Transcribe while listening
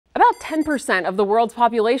about 10% of the world's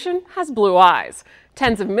population has blue eyes.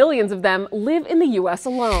 Tens of millions of them live in the US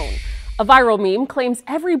alone. A viral meme claims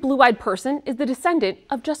every blue-eyed person is the descendant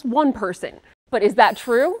of just one person. But is that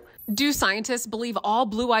true? Do scientists believe all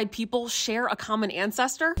blue-eyed people share a common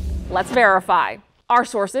ancestor? Let's verify. Our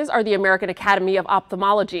sources are the American Academy of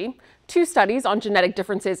Ophthalmology, 2 studies on genetic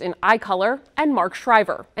differences in eye color, and Mark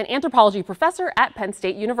Shriver, an anthropology professor at Penn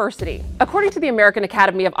State University. According to the American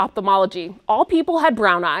Academy of Ophthalmology, all people had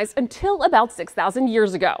brown eyes until about 6,000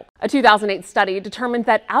 years ago. A 2008 study determined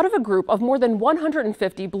that out of a group of more than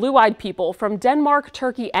 150 blue-eyed people from Denmark,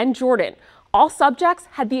 Turkey, and Jordan, all subjects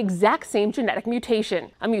had the exact same genetic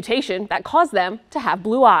mutation, a mutation that caused them to have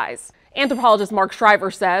blue eyes. Anthropologist Mark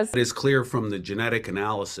Shriver says, "It is clear from the genetic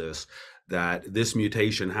analysis that this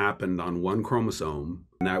mutation happened on one chromosome,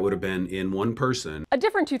 and that would have been in one person." A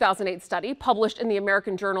different 2008 study published in the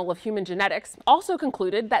American Journal of Human Genetics also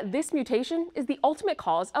concluded that this mutation is the ultimate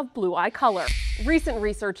cause of blue eye color. Recent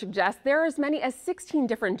research suggests there are as many as 16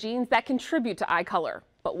 different genes that contribute to eye color.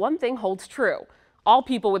 But one thing holds true. All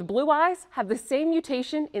people with blue eyes have the same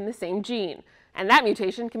mutation in the same gene, and that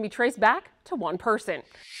mutation can be traced back to one person.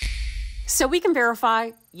 So we can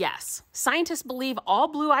verify, yes, scientists believe all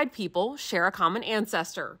blue-eyed people share a common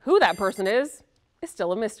ancestor. Who that person is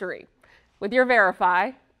still a mystery. With your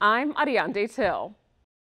Verify, I'm Ariande Till.